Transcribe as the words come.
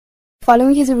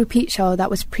following is a repeat show that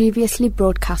was previously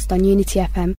broadcast on Unity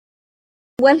FM.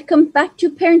 Welcome back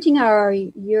to Parenting Hour.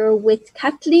 You're with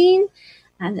Kathleen,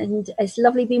 and it's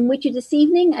lovely being with you this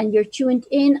evening, and you're tuned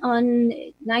in on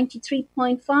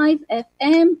 93.5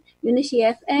 FM, Unity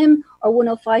FM, or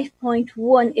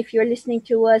 105.1 if you're listening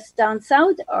to us down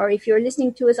south, or if you're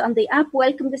listening to us on the app,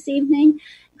 welcome this evening.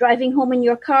 Driving home in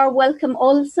your car, welcome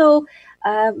also.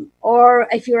 Or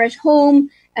if you're at home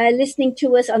listening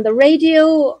to us on the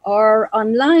radio or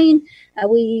online,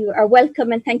 we are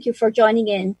welcome and thank you for joining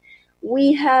in.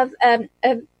 We have a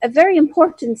very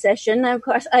important session. Of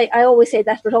course, I always say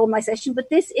that with all my sessions,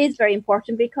 but this is very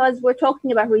important because we're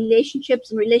talking about relationships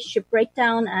and relationship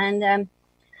breakdown, and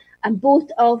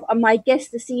both of my guests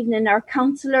this evening are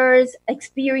counselors,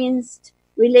 experienced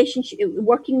relationship,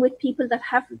 working with people that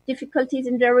have difficulties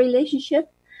in their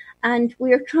relationship, and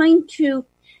we are trying to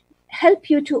help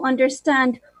you to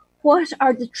understand what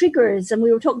are the triggers, and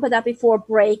we were talking about that before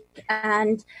break,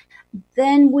 and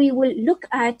then we will look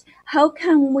at how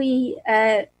can we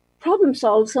problem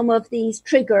solve some of these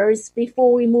triggers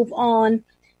before we move on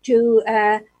to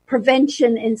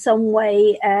prevention in some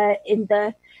way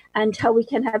and how we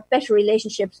can have better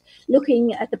relationships,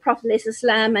 looking at the Prophet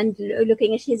Islam and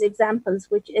looking at his examples,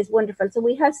 which is wonderful. So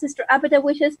we have Sister Abida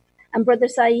with us and Brother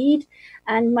Saeed,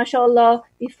 and mashallah,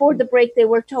 before the break they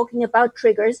were talking about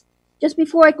triggers. Just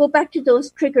before I go back to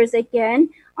those triggers again,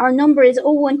 our number is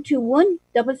 0121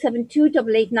 772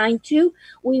 8892.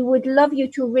 We would love you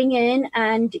to ring in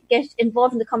and get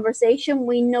involved in the conversation.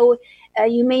 We know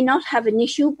you may not have an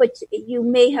issue, but you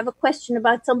may have a question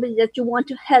about somebody that you want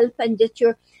to help and that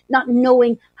you're not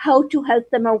knowing how to help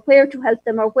them or where to help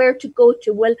them or where to go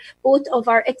to. Well, both of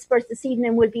our experts this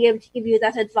evening will be able to give you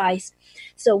that advice.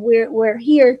 So we're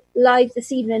here live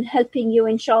this evening helping you,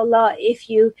 inshallah. If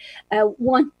you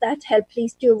want that help,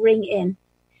 please do ring in.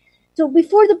 So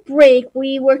before the break,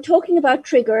 we were talking about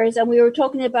triggers, and we were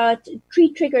talking about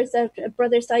 3 triggers that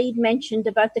Brother Saeed mentioned,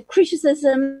 about the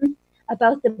criticism,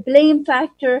 about the blame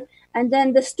factor, and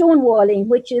then the stonewalling,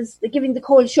 which is the giving the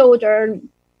cold shoulder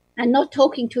and not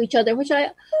talking to each other, which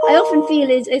I often feel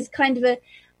is kind of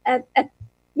a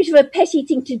bit of a petty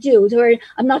thing to do, where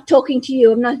I'm not talking to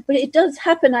you, but it does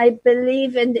happen, I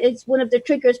believe, and it's one of the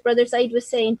triggers Brother Saeed was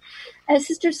saying.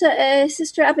 Sister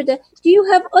Abida, do you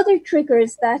have other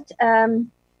triggers that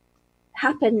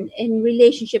happen in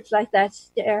relationships like that?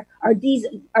 Are these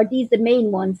the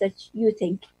main ones that you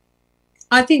think?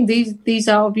 I think these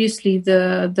are obviously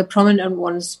the prominent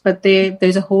ones, but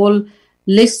there's a whole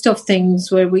list of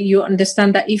things where you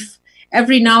understand that if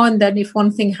every now and then, if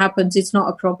one thing happens, it's not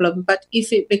a problem. But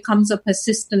if it becomes a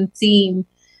persistent theme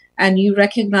and you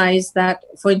recognize that,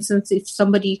 for instance, if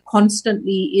somebody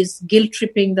constantly is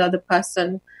guilt-tripping the other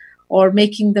person or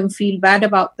making them feel bad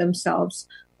about themselves,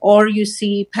 or you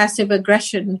see passive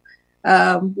aggression,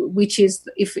 which is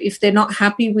if they're not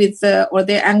happy with or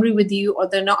they're angry with you, or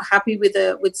they're not happy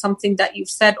with something that you've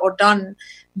said or done,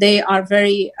 they are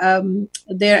very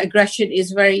their aggression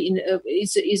is very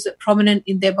is prominent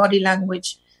in their body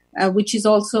language, which is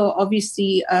also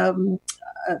obviously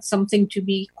something to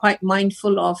be quite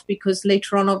mindful of, because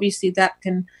later on obviously that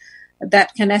can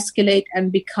escalate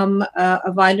and become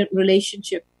a violent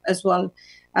relationship as well.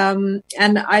 And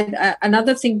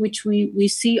another thing which we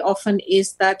see often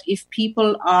is that if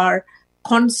people are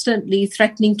constantly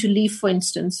threatening to leave, for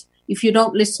instance, if you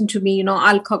don't listen to me,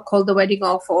 I'll call the wedding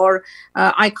off, or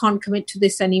I can't commit to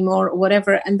this anymore, or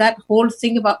whatever. And that whole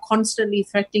thing about constantly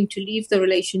threatening to leave the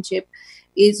relationship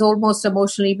is almost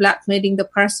emotionally blackmailing the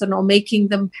person or making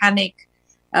them panic.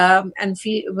 And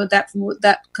feel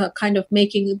that kind of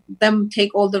making them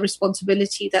take all the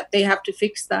responsibility that they have to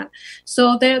fix that.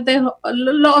 So there are a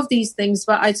lot of these things,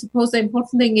 but I suppose the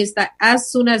important thing is that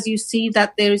as soon as you see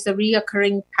that there is a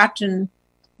reoccurring pattern,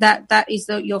 that is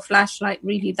your flashlight,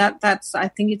 really. That's I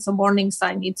think it's a warning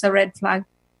sign. It's a red flag.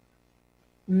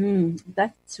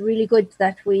 That's really good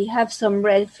that we have some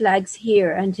red flags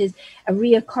here, and is a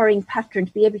reoccurring pattern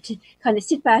to be able to kind of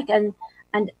sit back and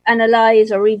analyze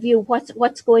or review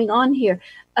what's going on here.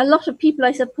 A lot of people,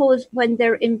 I suppose, when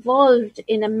they're involved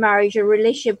in a marriage or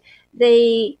relationship,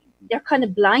 they're kind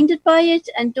of blinded by it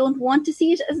and don't want to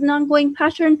see it as an ongoing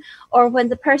pattern. Or when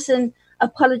the person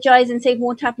apologizes and says it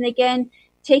won't happen again,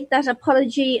 take that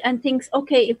apology and thinks,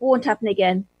 okay, it won't happen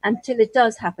again, until it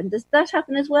does happen. Does that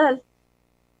happen as well?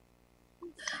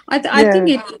 I think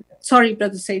it. Sorry,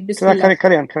 Brother Said.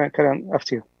 Carry on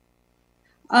after you.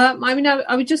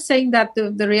 I was just saying that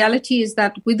the reality is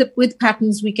that with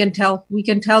patterns, we can tell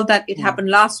that it happened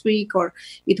last week, or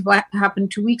it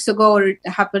happened 2 weeks ago, or it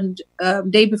happened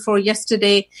day before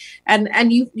yesterday,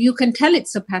 and you can tell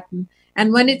it's a pattern.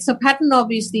 And when it's a pattern,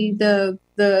 obviously the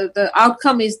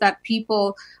outcome is that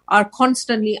people are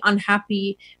constantly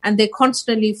unhappy and they're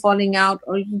constantly falling out,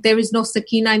 or there is no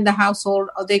sakina in the household,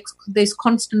 or there's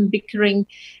constant bickering,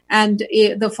 and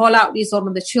the fallout is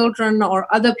on the children or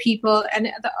other people,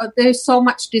 and there's so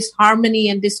much disharmony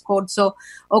and discord. So,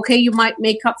 okay, you might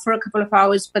make up for a couple of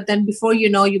hours, but then before you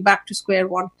know, you're back to square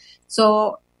one.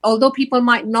 So although people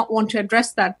might not want to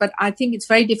address that, but I think it's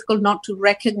very difficult not to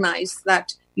recognize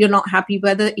that you're not happy,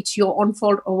 whether it's your own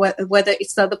fault or whether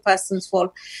it's the other person's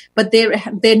fault. But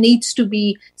there needs to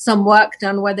be some work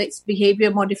done, whether it's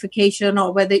behavior modification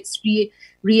or whether it's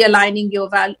realigning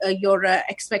your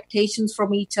expectations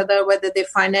from each other, whether they're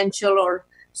financial or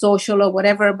social or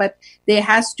whatever. But there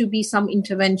has to be some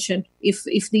intervention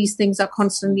if these things are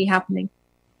constantly happening.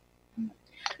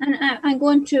 And I'm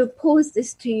going to pose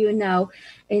this to you now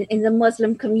in the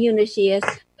Muslim community as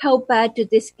how bad did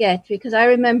this get? Because I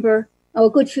remember a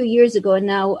good few years ago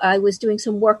now, I was doing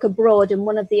some work abroad in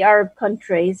one of the Arab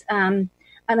countries, and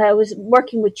I was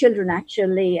working with children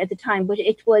actually at the time, but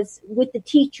it was with the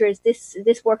teachers.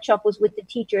 This workshop was with the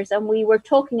teachers, and we were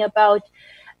talking about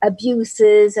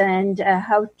abuses and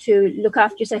how to look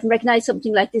after yourself and recognize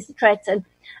something like this threats. And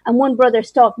one brother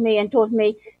stopped me and told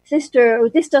me, "Sister,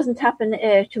 this doesn't happen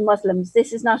to Muslims.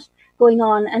 This is not going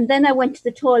on." And then I went to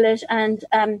the toilet, and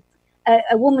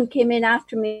a woman came in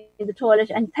after me in the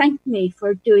toilet and thanked me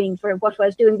for what I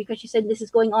was doing, because she said this is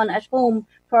going on at home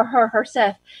for her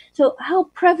herself. So how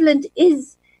prevalent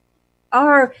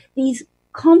are these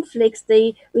conflicts,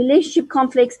 the relationship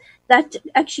conflicts that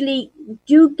actually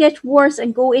do get worse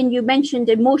and go in? You mentioned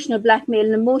emotional blackmail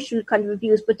and emotional kind of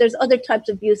abuse, but there's other types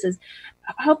of abuses.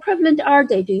 How prevalent are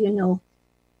they, do you know?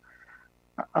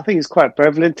 I think it's quite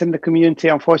prevalent in the community,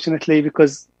 unfortunately,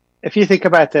 because if you think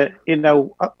about it,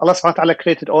 Allah subhanahu wa ta'ala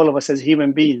created all of us as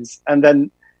human beings, and then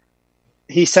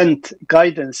He sent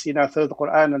guidance, through the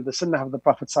Quran and the Sunnah of the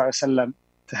Prophet sallallahu alaihi wasallam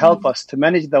to help us to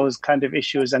manage those kind of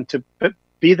issues and to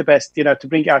be the best, to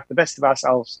bring out the best of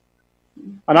ourselves.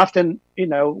 And often,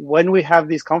 when we have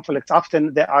these conflicts,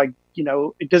 often there are,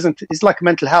 it's like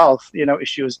mental health,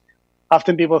 issues.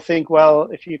 Often people think, well,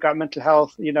 if you got mental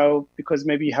health, because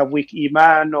maybe you have weak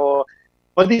iman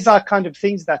but these are kind of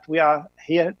things that we are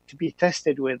here to be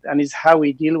tested with, and is how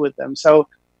we deal with them. So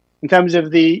in terms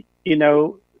of the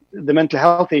mental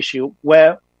health issue,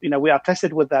 where, we are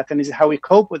tested with that, and is how we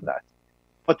cope with that.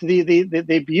 But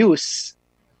the abuse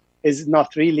is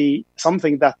not really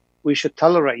something that we should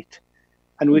tolerate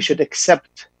and we should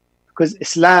accept, because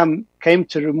Islam came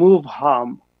to remove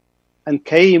harm and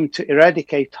came to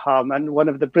eradicate harm. And one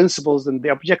of the principles and the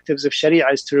objectives of Sharia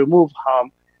is to remove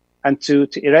harm and to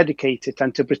eradicate it,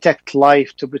 and to protect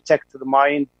life, to protect the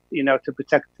mind, to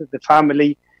protect the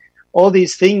family. All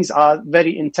these things are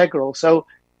very integral. So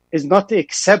it's not to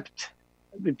accept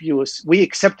abuse. We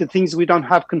accept the things we don't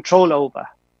have control over,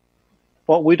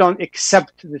 but we don't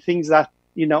accept the things that,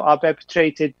 are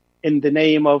perpetrated in the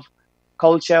name of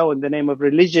culture or in the name of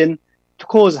religion to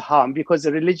cause harm, because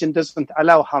the religion doesn't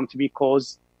allow harm to be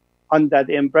caused under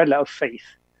the umbrella of faith.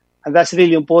 And that's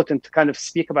really important to kind of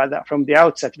speak about that from the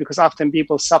outset, because often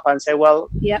people suffer and say, well,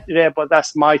 yeah, but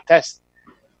that's my test.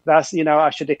 That's, I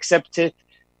should accept it.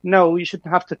 No, you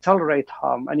shouldn't have to tolerate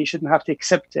harm, and you shouldn't have to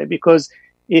accept it, because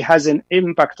it has an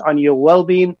impact on your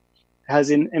well-being. It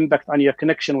has an impact on your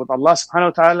connection with Allah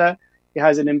subhanahu wa ta'ala. It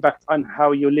has an impact on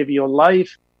how you live your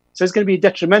life. So it's going to be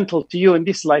detrimental to you in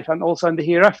this life and also in the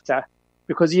hereafter,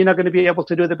 because you're not going to be able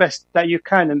to do the best that you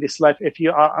can in this life if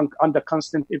you are under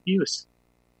constant abuse.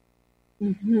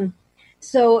 Mm-hmm.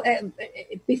 So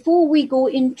before we go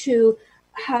into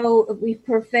how we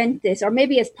prevent this, or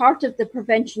maybe as part of the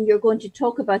prevention, you're going to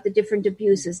talk about the different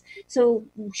abuses. So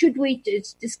should we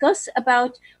discuss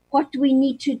about what do we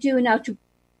need to do now to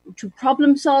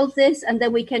problem solve this, and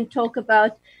then we can talk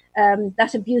about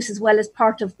that abuse as well as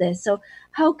part of this. So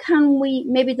how can we,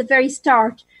 maybe at the very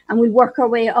start, and we'll work our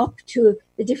way up to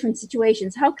the different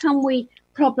situations, how can we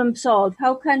problem solve?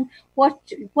 What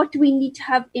do we need to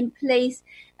have in place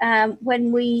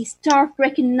when we start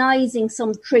recognizing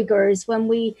some triggers, when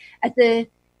we at the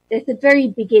very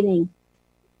beginning?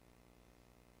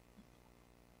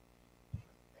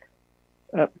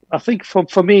 I think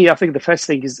for me, I think the first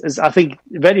thing is I think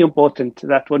very important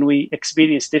that when we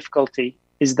experience difficulty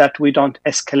is that we don't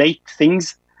escalate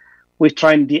things. We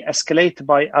try and de-escalate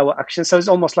by our actions. So it's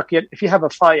almost like if you have a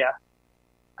fire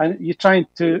and you're trying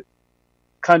to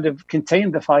kind of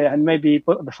contain the fire and maybe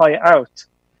put the fire out.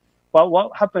 But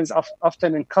what happens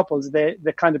often in couples, they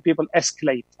kind of people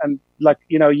escalate, and like,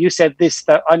 you said this,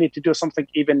 that I need to do something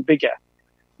even bigger,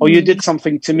 or you did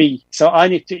something to me, so I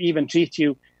need to even treat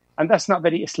you. And that's not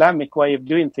very Islamic way of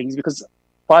doing things, because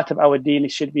part of our deen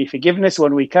should be forgiveness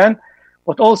when we can,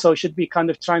 but also should be kind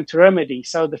of trying to remedy.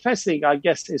 So the first thing, I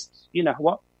guess, is,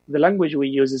 what the language we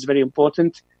use is very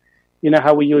important.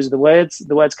 How we use the words.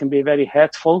 The words can be very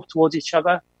hurtful towards each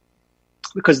other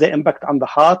because they impact on the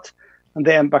heart and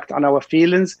they impact on our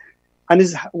feelings. And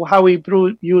is how we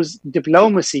use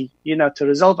diplomacy, to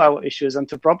resolve our issues and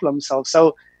to problem solve.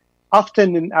 So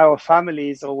often in our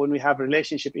families or when we have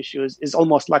relationship issues, is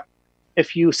almost like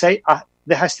if you say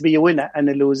there has to be a winner and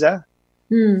a loser.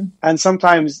 And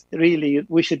sometimes really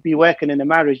we should be working in a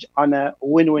marriage on a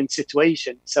win-win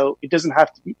situation. So it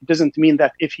doesn't mean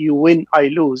that if you win, I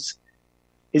lose.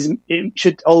 It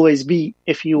should always be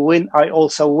if you win, I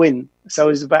also win. So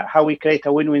it's about how we create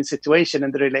a win-win situation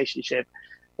in the relationship,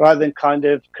 rather than kind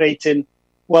of creating,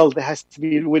 well, there has to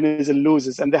be winners and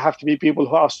losers, and there have to be people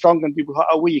who are strong and people who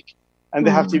are weak, and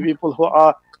there have to be people who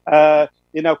are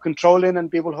controlling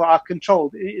and people who are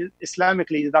controlled.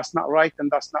 Islamically, that's not right and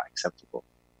that's not acceptable.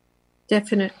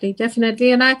 Definitely,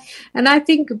 and I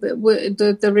think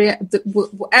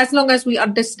as long as we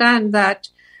understand that,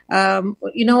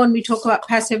 when we talk about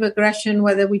passive aggression,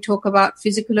 whether we talk about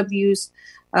physical abuse,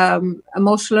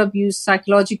 emotional abuse,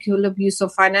 psychological abuse, or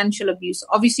financial abuse,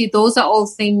 obviously those are all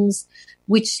things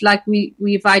which, like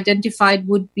we've identified,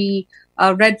 would be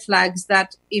red flags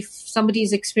that if somebody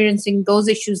is experiencing those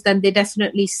issues, then they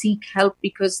definitely seek help,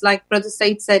 because like Brother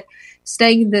Said said,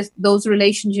 staying in those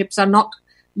relationships are not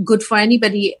good for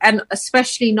anybody, and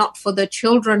especially not for the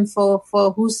children, for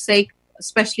whose sake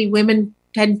especially women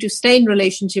tend to stay in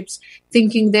relationships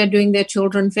thinking they're doing their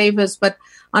children favors. But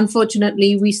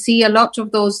unfortunately, we see a lot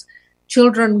of those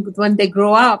children, when they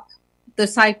grow up, the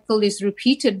cycle is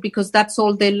repeated because that's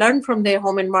all they learn from their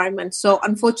home environment. So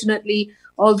unfortunately,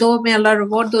 although may Allah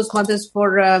reward those mothers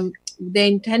for their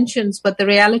intentions, but the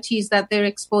reality is that they're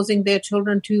exposing their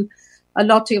children to a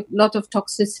lot of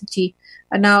toxicity.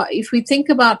 And now, if we think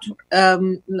about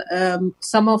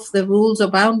some of the rules or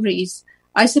boundaries,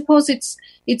 I suppose it's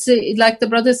like the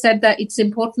brother said, that it's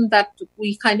important that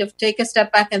we kind of take a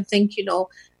step back and think,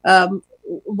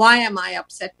 why am I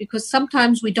upset? Because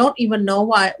sometimes we don't even know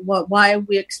why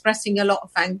we're expressing a lot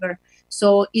of anger.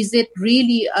 So is it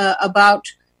really about,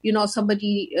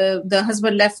 somebody, the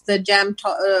husband left the jam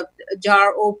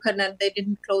jar open and they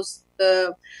didn't close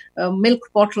the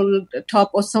milk bottle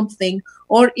top or something?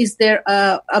 Or is there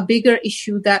a bigger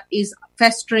issue that is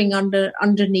festering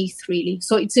underneath, really?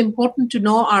 So it's important to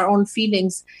know our own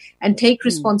feelings and take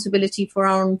responsibility for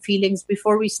our own feelings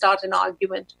before we start an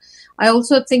argument. I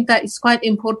also think that it's quite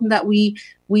important that we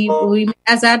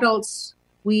as adults,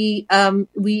 we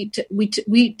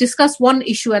discuss one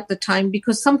issue at the time,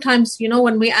 because sometimes,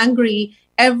 when we're angry,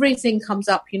 everything comes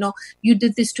up. You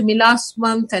did this to me last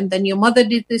month, and then your mother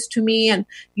did this to me, and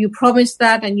you promised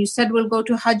that, and you said we'll go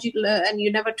to Hajj, and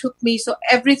you never took me. So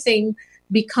everything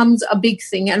becomes a big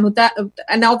thing. And with that,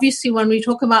 and obviously when we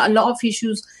talk about a lot of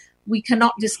issues, we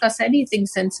cannot discuss anything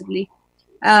sensibly.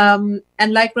 And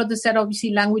like Brother said,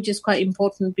 obviously language is quite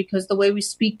important, because the way we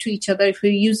speak to each other, if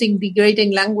we're using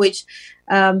degrading language,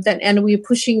 and we're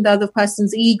pushing the other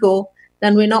person's ego,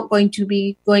 then we're not going to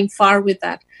be going far with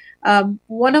that.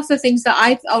 One of the things that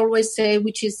I always say,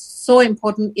 which is so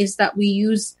important, is that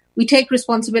we take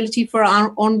responsibility for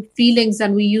our own feelings,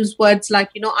 and we use words like,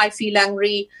 I feel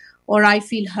angry, or I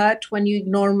feel hurt when you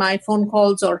ignore my phone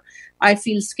calls, or I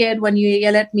feel scared when you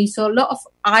yell at me. So a lot of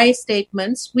I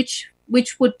statements, which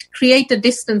would create a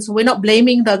distance. We're not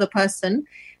blaming the other person.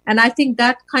 And I think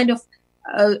that kind of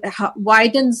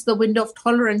widens the window of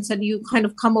tolerance, and you kind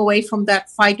of come away from that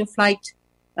fight or flight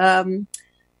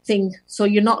thing. So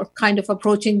you're not kind of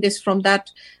approaching this from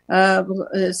that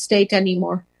state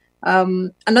anymore.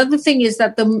 Another thing is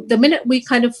that the minute we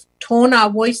kind of tone our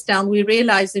voice down, we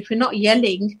realize if we're not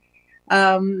yelling,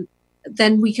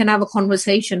 then we can have a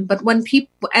conversation. But when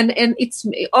people, and it's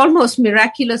almost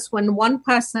miraculous, when one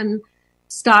person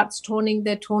starts toning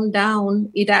their tone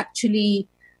down, it actually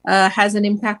has an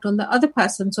impact on the other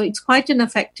person. So it's quite an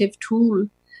effective tool.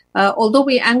 Although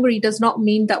we're angry, does not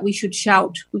mean that we should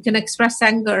shout. We can express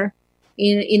anger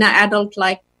in an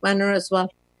adult-like manner as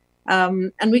well.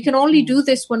 And we can only do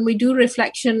this when we do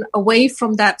reflection away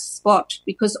from that spot,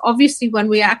 because obviously when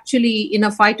we're actually in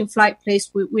a fight or flight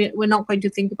place, we're not going to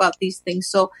think about these things.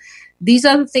 So these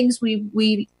are the things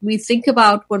we think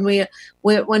about when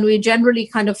we're generally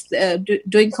kind of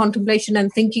doing contemplation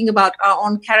and thinking about our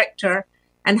own character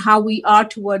and how we are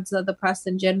towards the other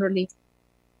person generally.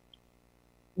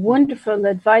 Wonderful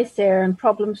advice there, and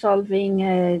problem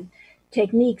solving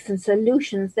techniques and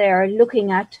solutions there,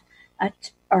 looking at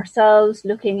ourselves,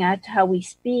 looking at how we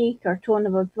speak, our tone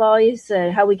of voice,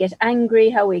 how we get angry,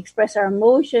 how we express our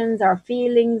emotions, our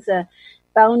feelings,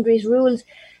 boundaries, rules,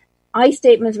 I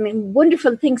statements. I mean,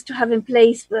 wonderful things to have in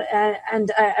place.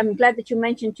 And I'm glad that you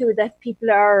mentioned too that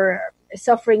people are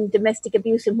suffering domestic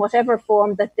abuse in whatever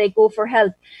form, that they go for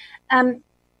help.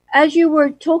 As you were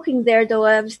talking there, though,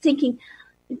 I was thinking,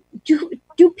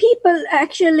 do people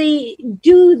actually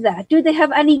do that? Do they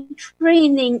have any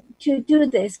training to do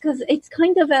this? Because it's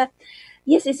kind of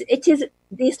it is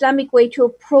the Islamic way to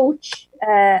approach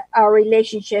our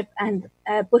relationship. And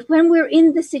but when we're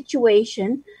in the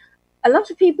situation, a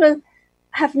lot of people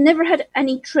have never had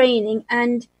any training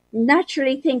and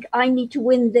naturally think, I need to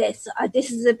win this.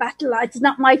 This is a battle. It's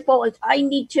not my fault. I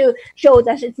need to show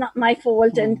that it's not my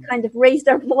fault, and kind of raise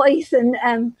their voice and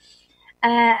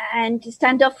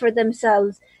stand up for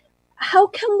themselves. How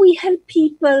can we help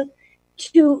people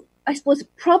to, I suppose,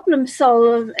 problem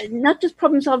solve, not just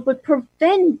problem solve, but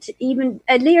prevent even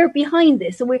a layer behind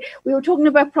this? So we were talking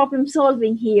about problem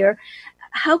solving here.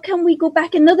 How can we go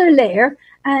back another layer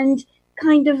and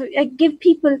kind of give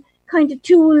people kind of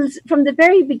tools from the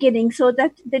very beginning so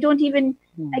that they don't even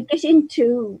get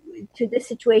into this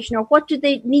situation? Or what do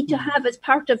they need to have as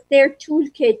part of their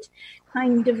toolkit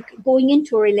kind of going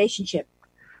into a relationship?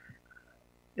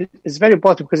 It's very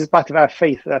important because it's part of our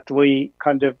faith that we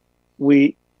Allah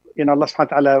subhanahu wa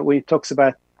ta'ala, when he talks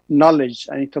about knowledge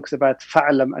and he talks about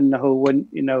fa'alam annahu, when,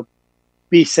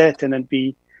 be certain and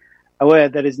be aware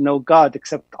there is no God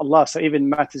except Allah. So even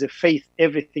matters of faith,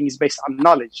 everything is based on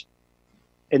knowledge.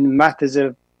 In matters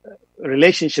of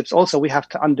relationships also, we have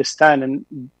to understand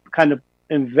and kind of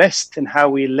invest in how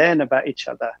we learn about each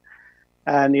other.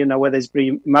 And, whether it's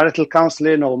marital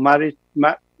counseling or marriage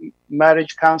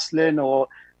counseling or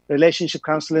relationship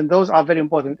counseling, those are very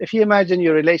important. If you imagine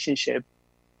your relationship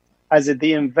as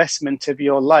the investment of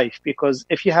your life, because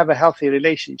if you have a healthy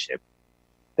relationship,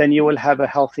 then you will have a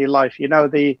healthy life.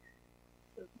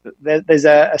 There's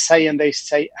a saying, they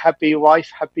say, happy wife,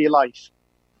 happy life.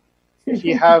 If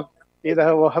you have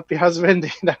a happy husband,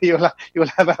 you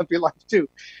will have a happy life too.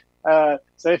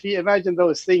 So if you imagine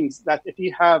those things, that if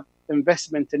you have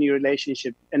investment in your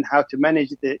relationship and how to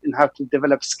manage it and how to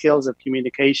develop skills of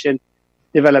communication,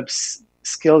 develop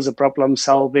skills of problem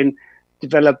solving,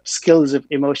 develop skills of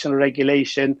emotional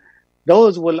regulation,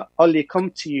 those will only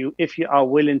come to you if you are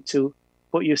willing to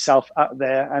put yourself out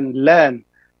there and learn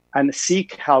and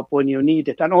seek help when you need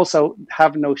it. And also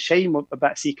have no shame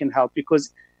about seeking help,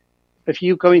 because if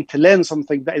you're going to learn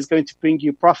something that is going to bring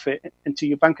you profit into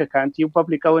your bank account, you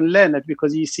probably go and learn it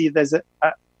because you see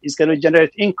it's going to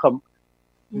generate income.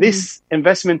 Mm-hmm. This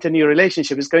investment in your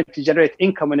relationship is going to generate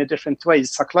income in a different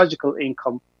ways, psychological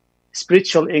income,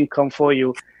 spiritual income for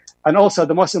you. And also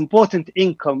the most important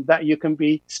income, that you can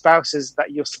be spouses,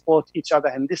 that you support each other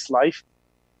in this life.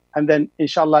 And then,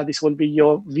 inshallah, this will be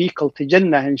your vehicle to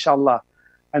Jannah, inshallah,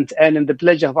 and to earn in the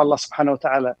pleasure of Allah subhanahu wa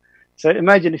ta'ala. So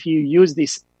imagine if you use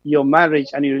your marriage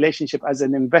and your relationship as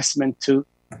an investment to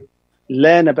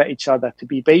learn about each other, to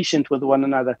be patient with one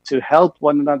another, to help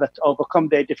one another to overcome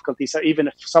their difficulties. So even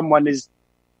if someone is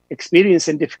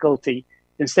experiencing difficulty,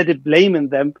 instead of blaming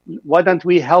them, why don't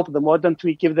we help them? Why don't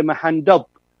we give them a hand up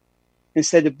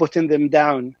instead of putting them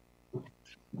down?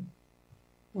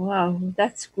 Wow,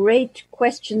 that's great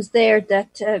questions there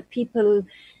that people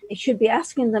should be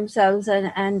asking themselves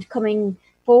and coming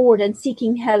forward and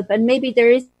seeking help. And maybe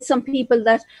there is some people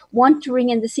that want to ring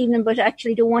in this evening but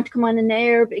actually don't want to come on an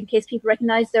air in case people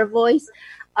recognize their voice.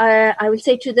 I will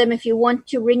say to them, if you want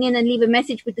to ring in and leave a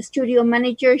message with the studio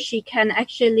manager, she can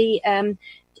actually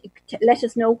let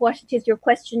us know what it is your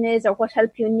question is or what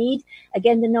help you need.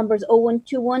 Again, the number is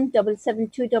 0121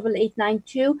 772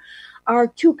 8892. Our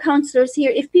two counsellors here,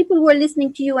 if people were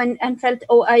listening to you and felt,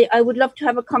 I would love to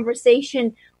have a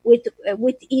conversation with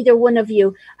either one of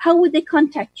you, how would they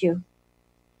contact you?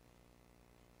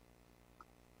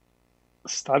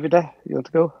 Stavida, you want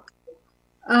to go?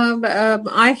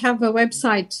 I have a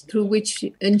website through which,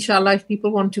 inshallah, if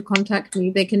people want to contact me,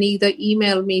 they can either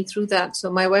email me through that. So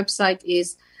my website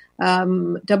is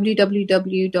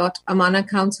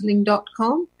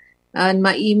www.amanacounseling.com, and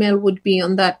my email would be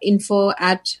on that,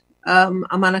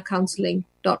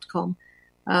 info@amanacounseling.com.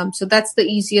 So that's the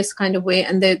easiest kind of way,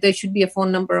 and there should be a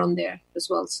phone number on there as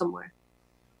well somewhere.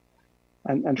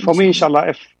 And for me,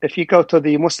 inshallah, if you go to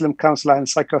the Muslim Counselor and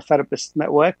Psychotherapist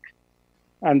Network,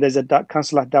 and there's a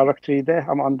counselor directory there,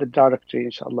 I'm on the directory,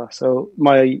 inshallah. So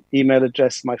my email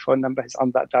address, my phone number is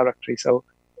on that directory. So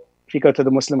if you go to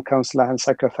the Muslim Counselor and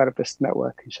Psychotherapist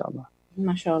Network, inshallah.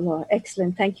 MashaAllah.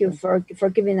 Excellent. Thank you for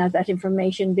giving us that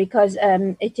information, because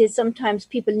it is sometimes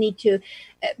people need to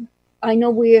I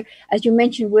know as you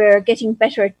mentioned, we're getting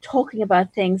better at talking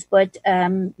about things, but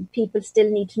people still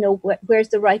need to know where's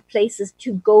the right places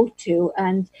to go to,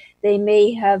 and they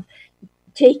may have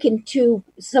taken to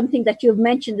something that you've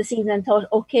mentioned this evening and thought,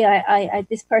 okay, I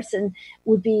this person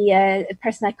would be a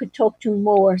person I could talk to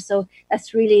more. So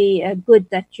that's really good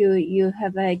that you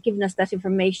have given us that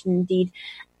information indeed.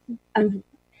 And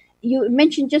you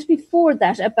mentioned just before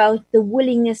that about the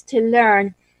willingness to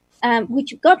learn,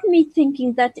 which got me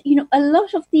thinking that, a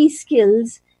lot of these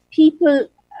skills people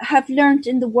have learned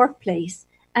in the workplace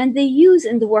and they use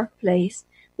in the workplace,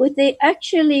 but they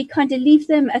actually kind of leave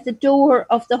them at the door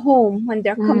of the home when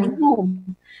they're coming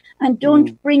home and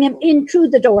don't bring them in through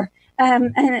the door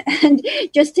and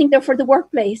just think they're for the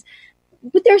workplace.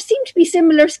 But there seem to be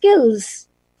similar skills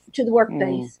to the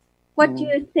workplace. What do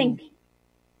you think?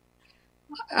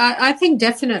 I think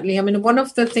definitely. I mean, one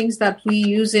of the things that we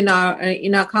use in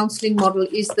our counseling model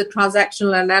is the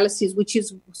transactional analysis, which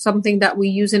is something that we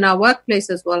use in our workplace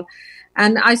as well.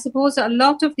 And I suppose a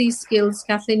lot of these skills,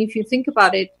 Kathleen, if you think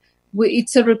about it,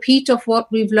 it's a repeat of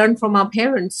what we've learned from our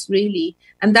parents, really.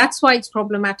 And that's why it's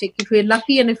problematic. If we're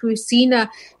lucky and if we've seen a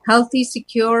healthy,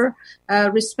 secure,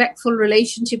 respectful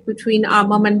relationship between our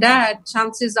mom and dad,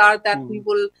 chances are that we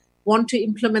will want to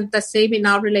implement the same in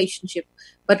our relationship.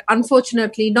 But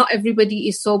unfortunately, not everybody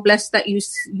is so blessed that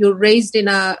you're raised in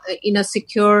a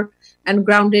secure and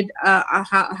grounded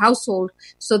household.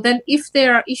 So then if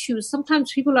there are issues,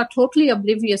 sometimes people are totally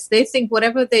oblivious. They think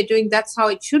whatever they're doing, that's how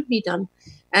it should be done.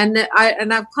 And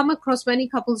I've come across many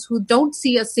couples who don't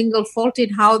see a single fault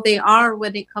in how they are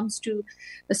when it comes to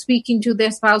speaking to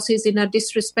their spouses in a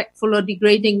disrespectful or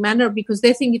degrading manner, because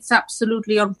they think it's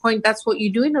absolutely on point. That's what you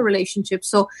do in a relationship.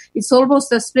 So it's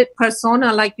almost a split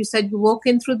persona. Like you said, you walk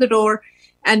in through the door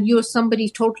and you're somebody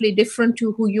totally different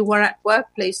to who you were at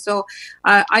workplace. So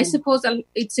I suppose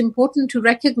it's important to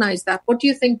recognize that. What do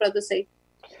you think, Brother Said?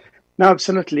 No,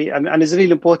 absolutely. And it's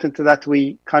really important that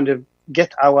we kind of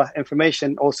get our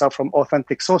information also from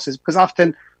authentic sources, because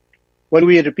often when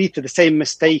we repeat the same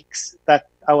mistakes that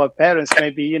our parents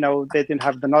maybe, they didn't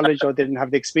have the knowledge or they didn't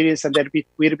have the experience, and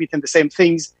we repeating the same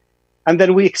things, and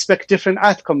then we expect different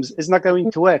outcomes. It's not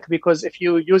going to work, because if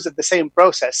you use the same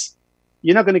process,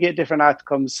 you're not going to get different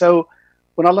outcomes. So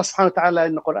when Allah subhanahu wa ta'ala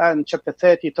in the Quran, chapter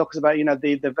 30, talks about,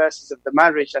 the verses of the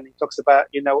marriage, and he talks about,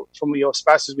 from your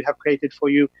spouses we have created for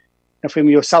you, and from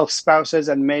yourself spouses,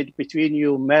 and made between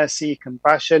you mercy,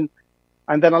 compassion.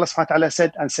 And then Allah subhanahu wa ta'ala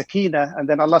said, and sakina, and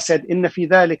then Allah said, inna fi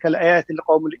dhalika al-ayatin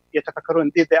liqawmin yatafakkarun.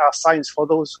 Indeed, there are signs for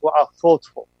those who are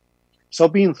thoughtful. So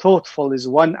being thoughtful is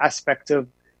one aspect of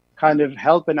kind of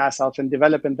helping ourselves and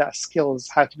developing that skills,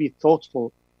 how to be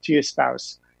thoughtful to your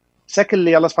spouse.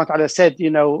 Secondly, Allah subhanahu wa ta'ala said,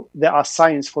 there are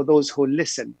signs for those who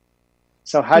listen.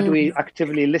 So how do we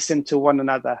actively listen to one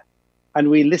another? And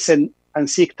we listen and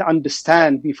seek to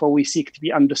understand before we seek to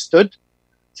be understood.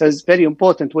 So it's very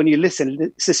important when you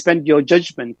listen, suspend your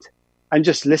judgment and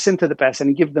just listen to the person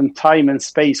and give them time and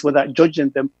space without judging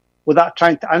them, without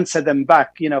trying to answer them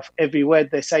back. Every word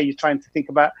they say, you're trying to think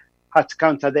about how to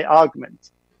counter their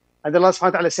argument. And Allah subhanahu wa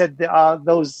ta'ala said there are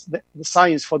the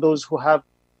signs for those who have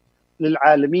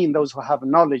lil-alameen, those who have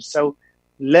knowledge. So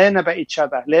learn about each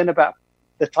other, learn about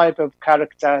the type of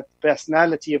character,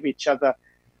 personality of each other,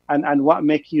 and what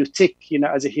make you tick,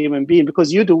 as a human being.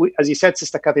 Because you do, as you said,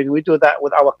 Sister Catherine, we do that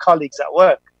with our colleagues at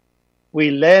work. We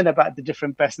learn about the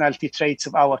different personality traits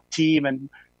of our team, and,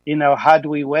 how do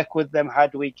we work with them? How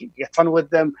do we get on with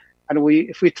them? And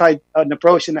if we try an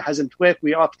approach and it hasn't worked,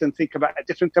 we often think about a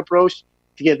different approach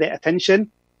to get their attention.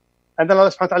 And then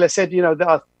Allah subhanahu wa ta'ala said, there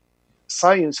are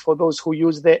signs for those who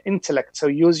use their intellect. So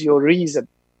use your reason.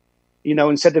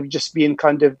 Instead of just being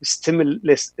kind of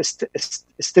stimulated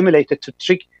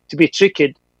to be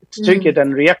triggered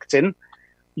and reacting,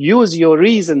 use your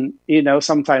reason,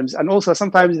 sometimes. And also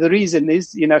sometimes the reason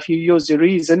is, if you use your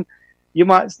reason, you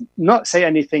might not say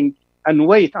anything and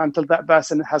wait until that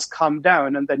person has calmed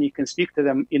down, and then you can speak to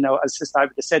them, as Sister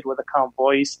Abida said, with a calm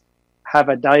voice, have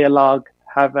a dialogue,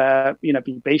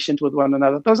 be patient with one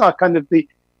another. Those are kind of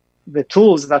the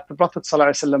tools that the Prophet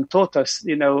ﷺ taught us,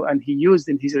 and he used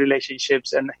in his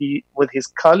relationships, and with his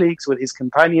colleagues, with his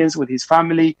companions, with his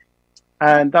family.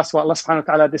 And that's what Allah subhanahu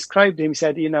wa ta'ala described him. He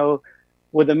said,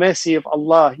 with the mercy of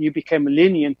Allah, you became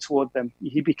lenient toward them.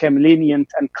 He became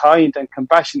lenient and kind and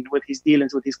compassionate with his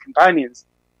dealings with his companions.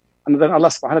 And then Allah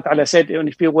subhanahu wa ta'ala said, and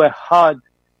if you were hard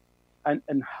and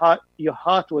your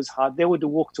heart was hard, they would have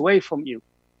walked away from you.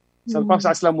 So the Prophet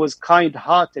ﷺ was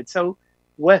kind-hearted. So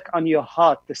work on your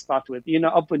heart to start with.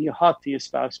 Open your heart to your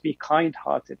spouse. Be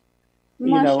kind-hearted.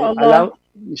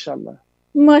 Inshallah.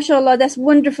 MashaAllah, that's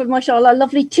wonderful, MashaAllah.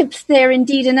 Lovely tips there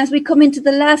indeed. And as we come into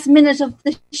the last minute of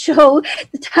the show,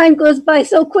 the time goes by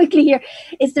so quickly here.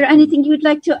 Is there anything you'd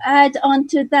like to add on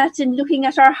to that in looking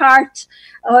at our heart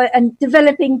and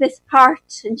developing this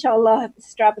heart, inshallah,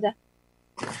 Sister Abida?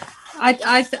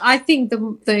 I think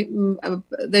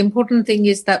the important thing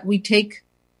is that we take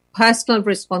personal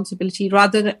responsibility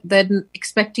rather than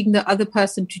expecting the other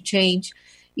person to change.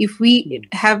 If we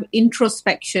have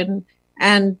introspection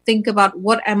and think about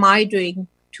what am I doing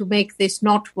to make this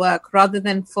not work, rather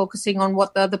than focusing on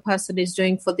what the other person is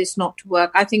doing for this not to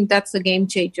work, I think that's a game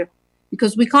changer,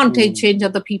 because we can't change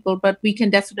other people, but we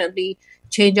can definitely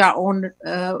change our own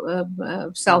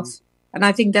self. And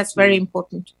I think that's very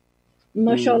important.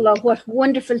 MashaAllah, what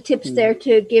wonderful tips there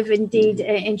to give indeed,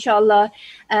 inshallah.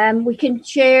 We can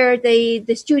share,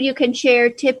 the studio can share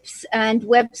tips and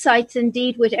websites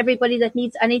indeed with everybody that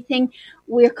needs anything.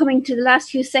 We're coming to the last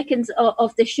few seconds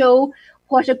of the show.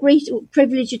 What a great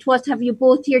privilege it was to have you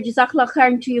both here. Jazakallah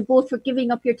khairan to you both for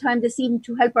giving up your time this evening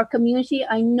to help our community.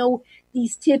 I know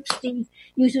these tips, these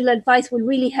useful advice will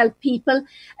really help people.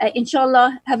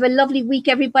 Inshallah, have a lovely week,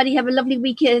 everybody. Have a lovely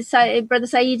week, Brother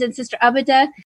Saeed and Sister Abida.